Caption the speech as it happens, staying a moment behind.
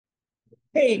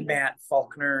Hey, Matt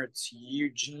Faulkner, it's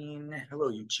Eugene, Hello,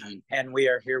 Eugene. and we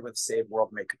are here with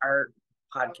SaveWorld MakeArt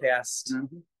podcast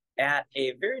Mhm. at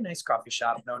a very nice coffee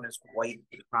shop known as White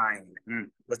Pine.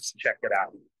 Let's check it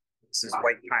out. This is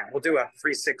White Pine. We'll do a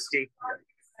 360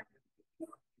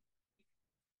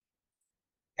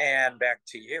 and back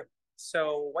to you.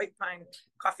 So, White Pine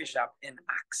Coffee Shop in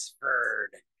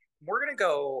Oxford. We're going to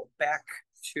go back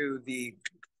to the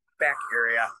back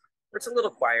area where it's a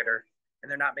little quieter and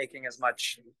they're not making as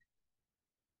much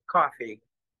coffee,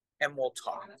 and we'll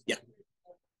talk. Yeah.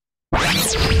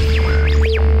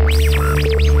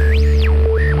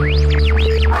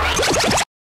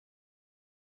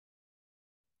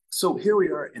 So here we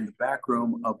are in the back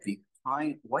room of the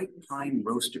White Pine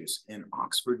Roasters in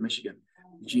Oxford, Michigan.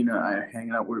 Gina and I are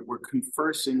hanging out. We're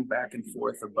conversing back and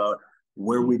forth about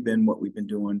where we've been, what we've been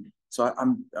doing. So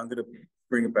I'm going to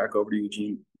bring it back over to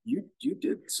Eugene. You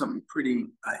did something pretty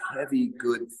heavy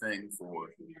good thing for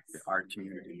the art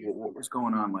community. What was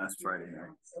going on last Friday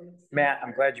night? Matt,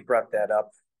 I'm glad you brought that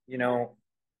up. You know,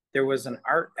 there was an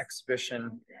art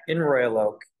exhibition in Royal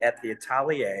Oak at the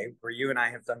Atelier where you and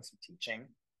I have done some teaching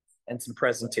and some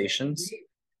presentations.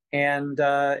 And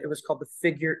it was called the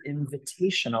Figure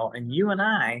Invitational. And you and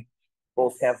I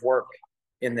both have work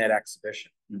in that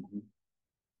exhibition. Mm-hmm.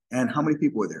 And how many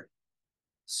people were there?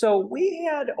 So we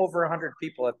had over 100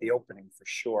 people at the opening for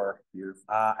sure. Beautiful.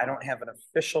 I don't have an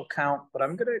official count, but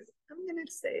I'm gonna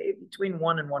say between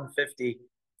 1 and 150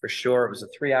 for sure. It was a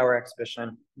 3 hour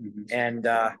exhibition, and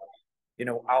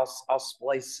I'll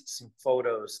splice some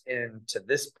photos into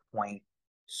this point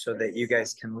so that you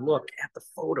guys can look at the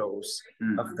photos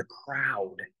of the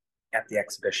crowd at the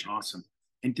exhibition. Awesome.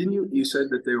 And didn't you said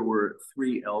that there were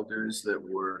three elders that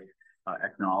were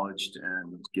acknowledged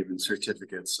and given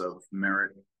certificates of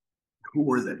merit. Who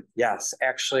were they? Yes,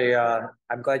 actually,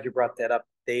 I'm glad you brought that up.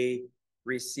 They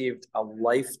received a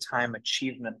Lifetime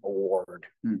Achievement Award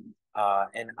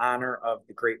in honor of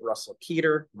the great Russell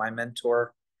Keeter, my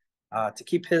mentor, to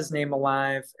keep his name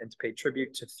alive and to pay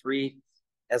tribute to three,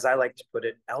 as I like to put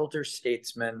it, elder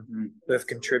statesmen who have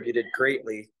contributed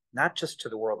greatly, not just to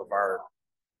the world of art,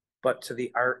 but to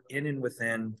the art in and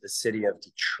within the city of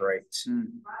Detroit.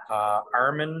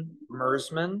 Armin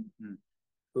Mersman,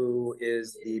 who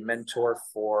is the mentor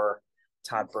for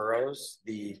Todd Burrows,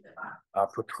 the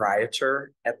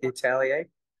proprietor at the Atelier.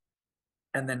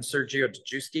 And then Sergio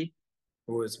DeGiusti,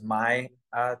 who is my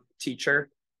teacher,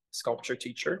 sculpture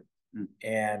teacher,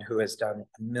 and who has done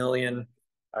a million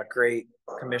great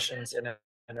commissions in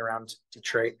and around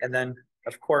Detroit. And then,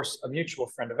 of course, a mutual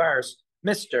friend of ours,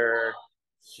 Mr.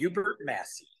 Hubert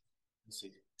Massey.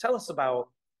 Tell us about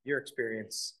your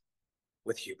experience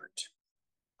with Hubert.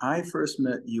 I first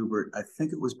met Hubert, I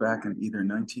think it was back in either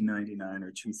 1999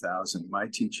 or 2000. My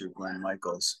teacher, Glenn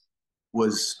Michaels,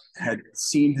 had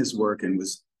seen his work and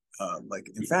was like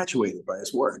infatuated by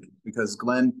his work because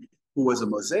Glenn, who was a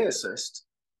mosaicist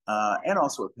and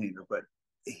also a painter, but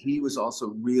he was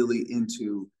also really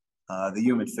into the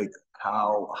human figure.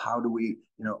 How do we,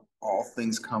 all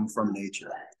things come from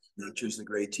nature. Nature's the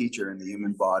great teacher, and the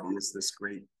human body is this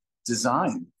great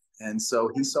design. And so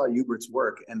he saw Hubert's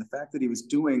work, and the fact that he was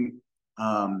doing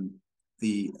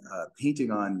the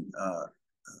painting on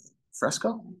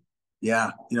fresco,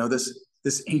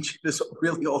 this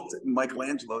really old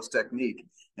Michelangelo's technique,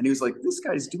 and he was like, "This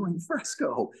guy's doing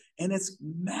fresco, and it's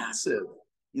massive."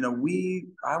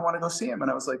 I want to go see him, and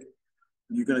I was like,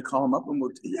 "You're going to call him up, and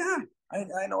we'll." Yeah,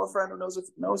 I know a friend who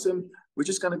knows him. We're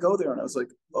just going to go there, and I was like,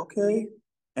 "Okay,"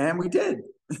 and we did.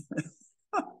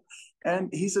 And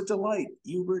he's a delight.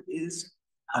 Hubert is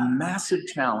a massive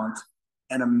talent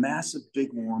and a massive,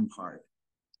 big, warm heart.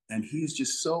 And he's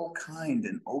just so kind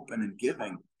and open and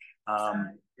giving.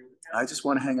 I just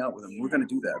want to hang out with him. We're going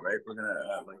to do that, right? We're going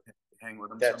to hang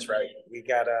with him. That's right. We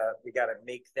gotta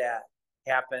make that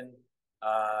happen.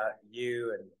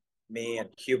 You and me and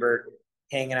Hubert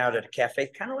hanging out at a cafe,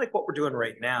 kind of like what we're doing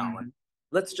right now. And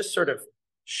let's just sort of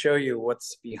show you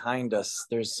what's behind us.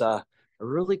 There's a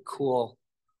really cool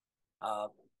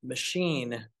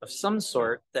machine of some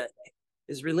sort that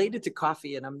is related to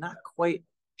coffee, and I'm not quite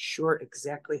sure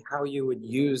exactly how you would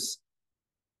use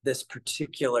this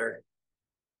particular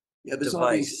there's device.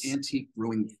 All these antique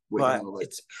brewing, but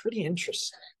it's pretty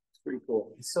interesting. It's pretty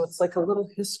cool. So it's like a little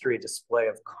history display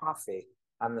of coffee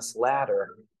on this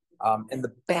ladder in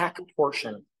the back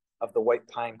portion of the White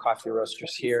Pine Coffee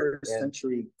Roasters here. First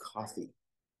century coffee.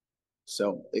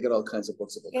 So they got all kinds of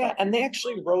books about coffee. And they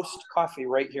actually roast coffee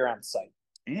right here on site.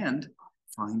 And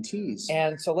fine teas.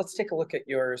 And so let's take a look at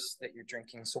yours that you're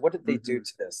drinking. So what did they do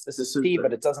to this? This is tea,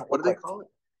 but it doesn't look like. What do they call it?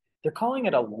 They're calling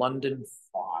it a London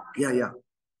fog. Yeah.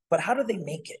 But how do they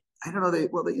make it? I don't know.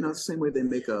 The same way they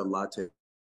make a latte,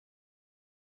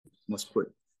 must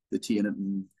put the tea in it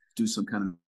and do some kind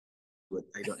of. But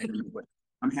I don't know. But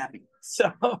I'm happy.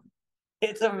 So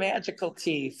it's a magical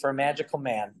tea for a magical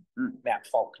man, Matt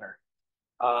Faulkner.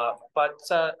 But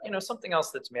something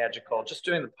else that's magical, just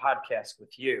doing the podcast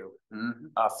with you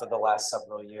for the last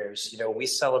several years. We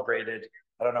celebrated,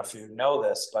 I don't know if you know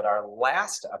this, but our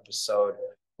last episode,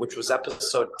 which was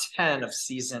episode 10 of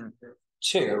season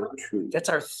 2, that's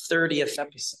our 30th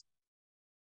episode.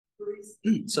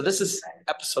 So this is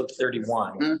episode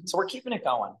 31. So we're keeping it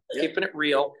going, keeping it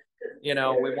real. We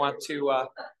want to,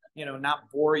 not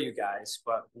bore you guys,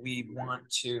 but we want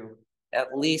to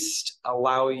at least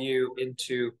allow you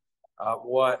into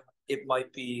what it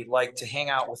might be like to hang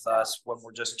out with us when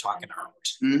we're just talking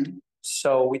art.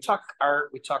 So we talk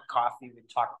art, we talk coffee, we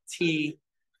talk tea.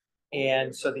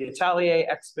 And so the Atelier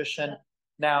exhibition.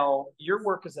 Now, your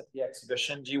work is at the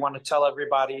exhibition. Do you want to tell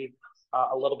everybody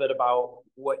a little bit about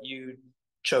what you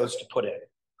chose to put in?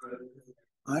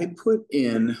 I put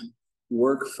in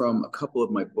work from a couple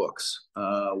of my books.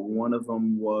 One of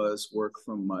them was work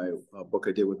from my book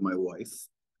I did with my wife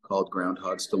called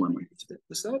Groundhog's Dilemma.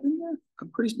 Was that in there?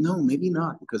 No, maybe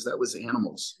not, because that was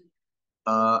animals.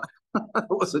 It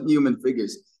wasn't human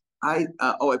figures. I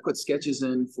put sketches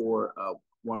in for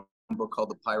one book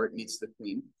called The Pirate Meets the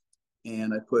Queen.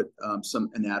 And I put some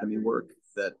anatomy work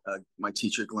that my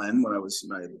teacher, Glenn, when I was in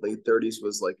my late 30s,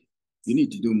 was like, you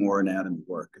need to do more anatomy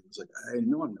work. And I was like, I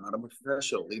know I'm not, I'm a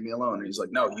professional, leave me alone. And he's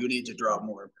like, no, you need to draw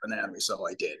more anatomy. So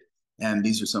I did. And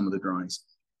these are some of the drawings.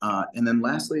 And then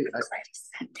lastly,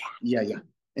 yeah.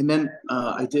 And then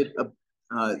I did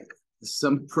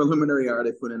some preliminary art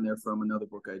I put in there from another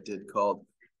book I did called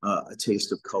A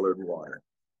Taste of Colored Water.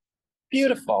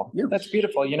 Beautiful. Yeah. That's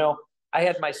beautiful. I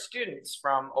had my students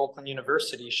from Oakland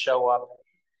University show up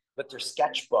with their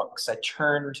sketchbooks. I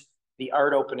turned the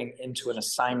art opening into an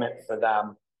assignment for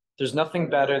them. There's nothing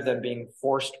better than being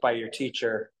forced by your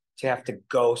teacher to have to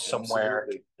go somewhere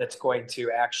that's going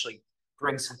to actually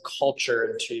bring some culture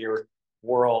into your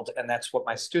world. And that's what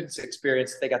my students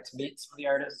experienced. They got to meet some of the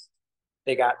artists.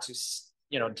 They got to,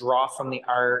 draw from the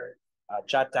art,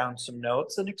 jot down some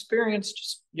notes and experience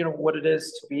just, what it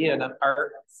is to be in an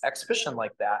art exhibition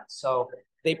like that. So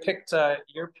they picked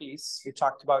your piece. We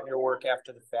talked about your work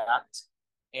after the fact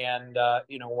and,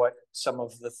 what some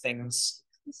of the things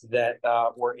that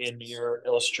were in your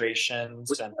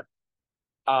illustrations. And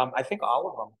I think all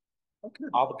of them,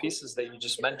 all the pieces that you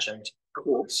just mentioned.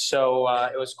 Cool. So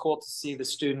it was cool to see the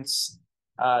students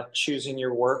choosing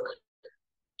your work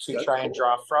to try and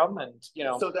draw from, and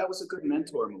So that was a good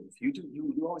mentor move. You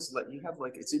always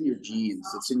it's in your genes,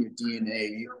 it's in your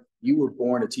DNA. You were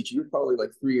born a teacher. You're probably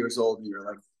like 3 years old, and you're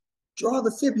like, draw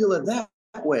the fibula that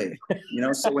way.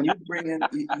 So when you bring in,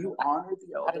 you honor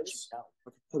the elders.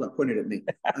 Hold on, point it at me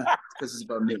because it's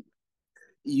about me.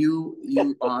 You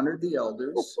honored the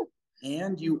elders,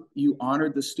 and you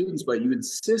honored the students, but you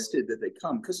insisted that they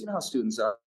come because you know how students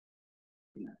are.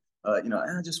 I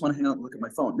just want to hang out and look at my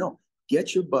phone. No.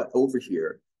 Get your butt over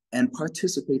here and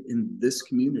participate in this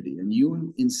community. And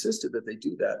you insisted that they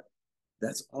do that.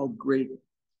 That's all great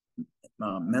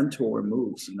mentor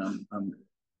moves. And I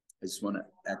just want to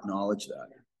acknowledge that.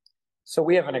 So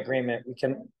we have an agreement.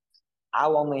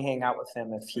 I'll only hang out with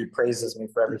him if he praises me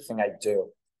for everything I do.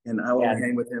 And I will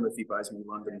hang with him if he buys me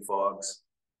London Fogs,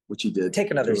 which he did.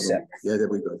 Take another sip. Yeah, there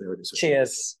we go. There it is.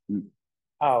 Cheers.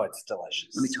 Oh, it's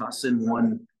delicious. Let me toss in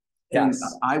one. Yes.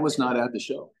 I was not at the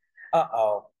show.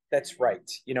 Uh-oh, that's right.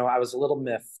 I was a little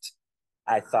miffed.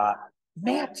 I thought,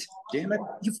 Matt, damn it,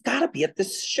 you've got to be at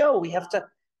this show. We have to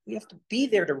be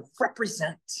there to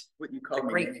represent what you call the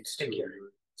great figure.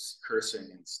 Cursing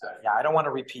and stuff. Yeah, I don't want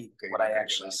to repeat what I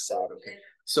actually said. Okay.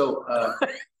 So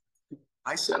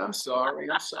I said, I'm sorry.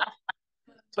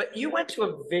 But you went to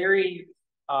a very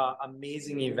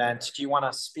amazing event. Do you want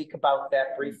to speak about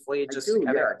that briefly?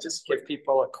 Just give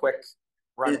people a quick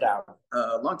rundown.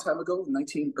 A long time ago,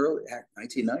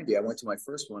 1990, I went to my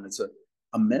first one. It's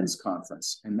a men's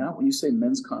conference. And now when you say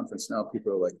men's conference, now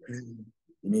people are like, you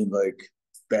mean like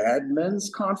bad men's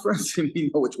conference? And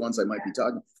you know which ones I might be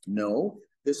talking. No,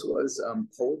 this was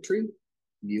poetry,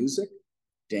 music,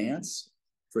 dance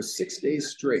for 6 days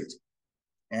straight.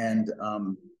 And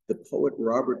the poet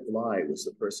Robert Bly was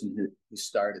the person who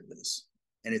started this.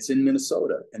 And it's in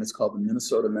Minnesota, and it's called the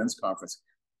Minnesota Men's Conference.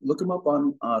 Look them up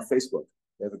on Facebook.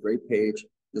 They have a great page.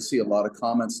 You'll see a lot of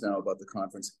comments now about the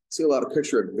conference. See a lot of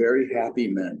pictures of very happy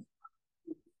men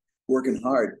working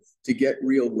hard to get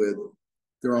real with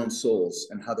their own souls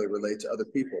and how they relate to other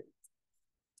people.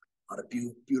 A lot of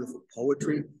beautiful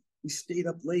poetry. We stayed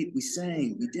up late. We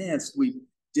sang. We danced. We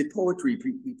did poetry,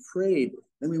 we prayed,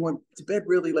 then we went to bed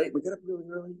really late, we got up really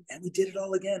early, and we did it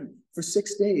all again for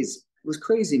 6 days. It was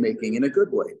crazy making in a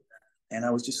good way. And I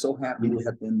was just so happy to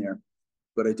have been there.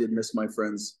 But I did miss my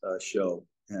friend's show,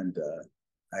 and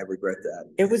I regret that.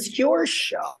 It was your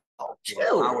show. Too.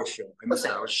 Our show. It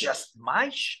wasn't just my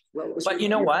show. Well, but you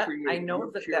know what? I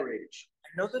know that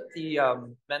the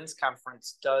men's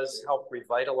conference does help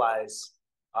revitalize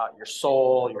your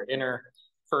soul, your inner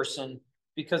person.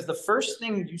 Because the first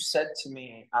thing you said to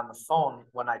me on the phone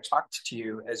when I talked to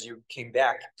you as you came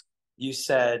back, you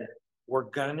said, we're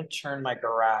going to turn my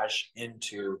garage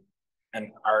into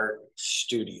an art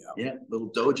studio. Yeah, little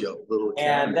dojo, little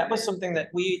academy. And that was something that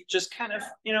we just kind of,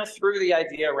 threw the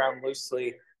idea around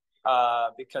loosely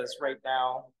because right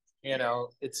now,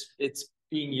 it's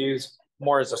being used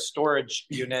more as a storage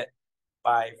unit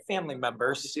by family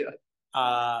members. Yeah.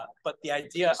 But the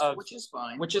idea which is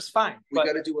fine. We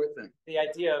got to do our thing. The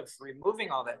idea of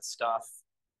removing all that stuff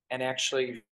and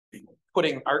actually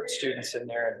putting art students in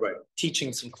there, right,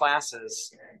 teaching some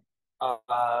classes,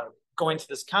 going to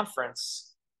this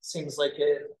conference seems like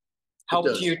it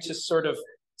helped you to sort of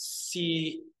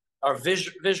see or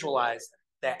visualize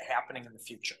that happening in the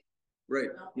future. Right.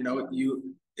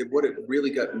 What it really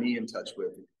got me in touch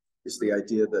with is the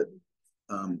idea that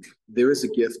there is a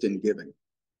gift in giving.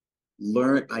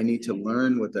 I need to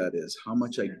learn what that is, how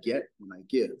much I get when I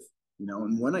give,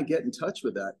 and when I get in touch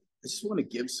with that, I just want to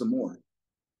give some more.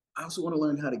 I also want to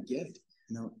learn how to get,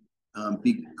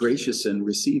 be gracious in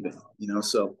receiving,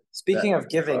 so. Speaking of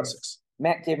giving, process.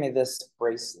 Matt gave me this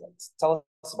bracelet. Tell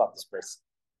us about this bracelet.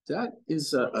 That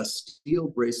is a steel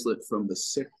bracelet from the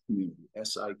Sikh community,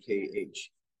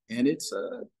 SIKH. And it's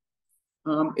a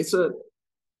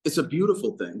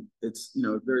beautiful thing. It's,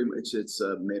 very much, it's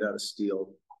made out of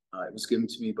steel. It was given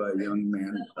to me by a young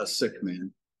man, a Sikh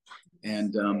man.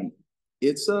 And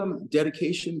it's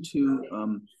dedication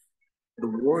to the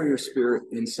warrior spirit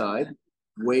inside,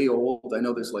 way old. I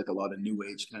know there's like a lot of new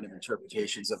age kind of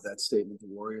interpretations of that statement, the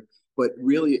warrior, but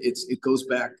really it goes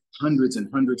back hundreds and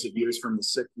hundreds of years from the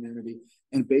Sikh community.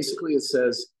 And basically it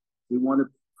says, we want to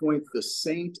point the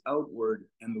saint outward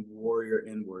and the warrior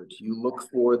inward. You look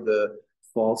for the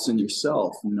faults in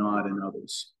yourself, not in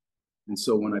others. And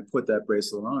so when I put that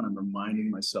bracelet on, I'm reminding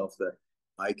myself that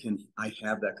I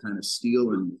have that kind of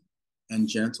steel and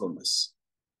gentleness.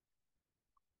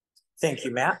 Thank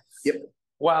you, Matt. Yep.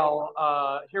 Well,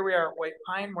 here we are at White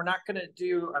Pine. We're not going to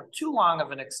do too long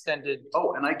of an extended.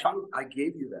 Oh, and I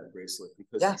gave you that bracelet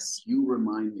because you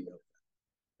remind me of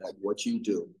that what you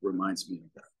do reminds me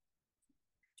of that.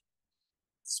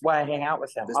 That's why I hang out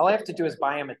with him. All I have to do is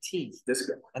buy him a tea. This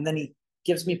guy. And then he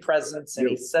gives me presents and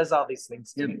he says all these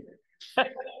things to me.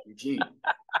 Eugene.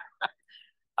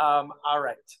 All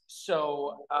right.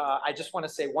 So I just want to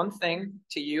say one thing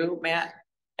to you, Matt.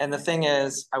 And the thing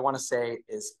is, I want to say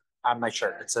is on my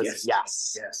shirt, it says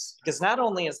yes. Yes. Because not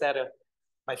only is that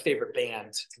my favorite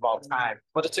band of all time,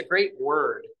 but it's a great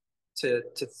word to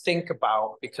think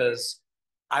about, because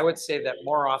I would say that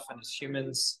more often as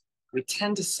humans, we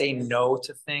tend to say no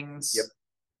to things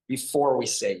before we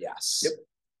say yes. Yep.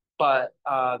 But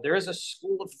there is a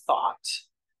school of thought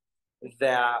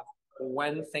that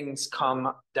when things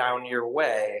come down your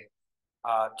way,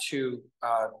 to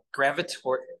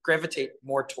gravitate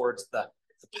more towards the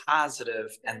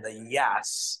positive and the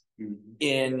yes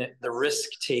in the risk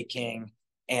taking,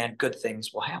 and good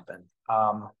things will happen.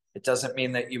 It doesn't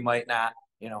mean that you might not,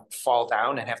 fall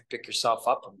down and have to pick yourself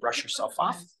up and brush yourself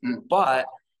off. But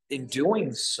in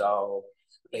doing so,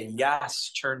 a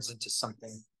yes turns into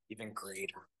something even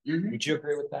greater. Would you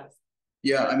agree with that?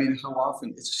 Yeah, I mean, how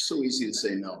often it's so easy to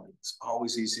say no. It's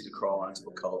always easy to crawl onto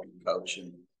a couch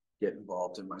and get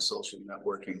involved in my social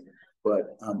networking.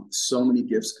 But so many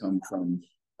gifts come from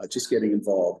just getting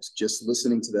involved, just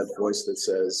listening to that voice that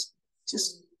says,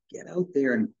 just get out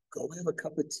there and go have a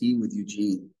cup of tea with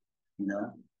Eugene,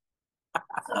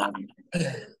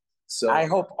 So I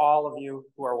hope all of you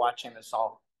who are watching this,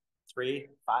 all 3,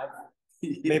 5,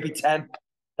 maybe 10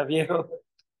 of you,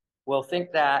 will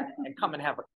think that and come and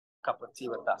have a cup of tea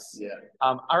with us. Yeah.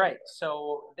 All right.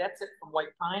 So that's it from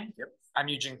White Pine. Yep. I'm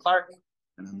Eugene Clark.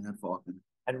 And I'm Matt Faulkner.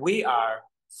 And we are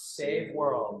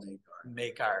SaveWorld,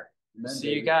 MakeArt.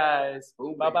 See you guys.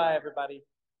 Bye-bye, everybody.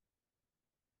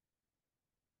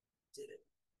 Did it.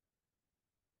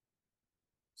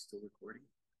 Still recording?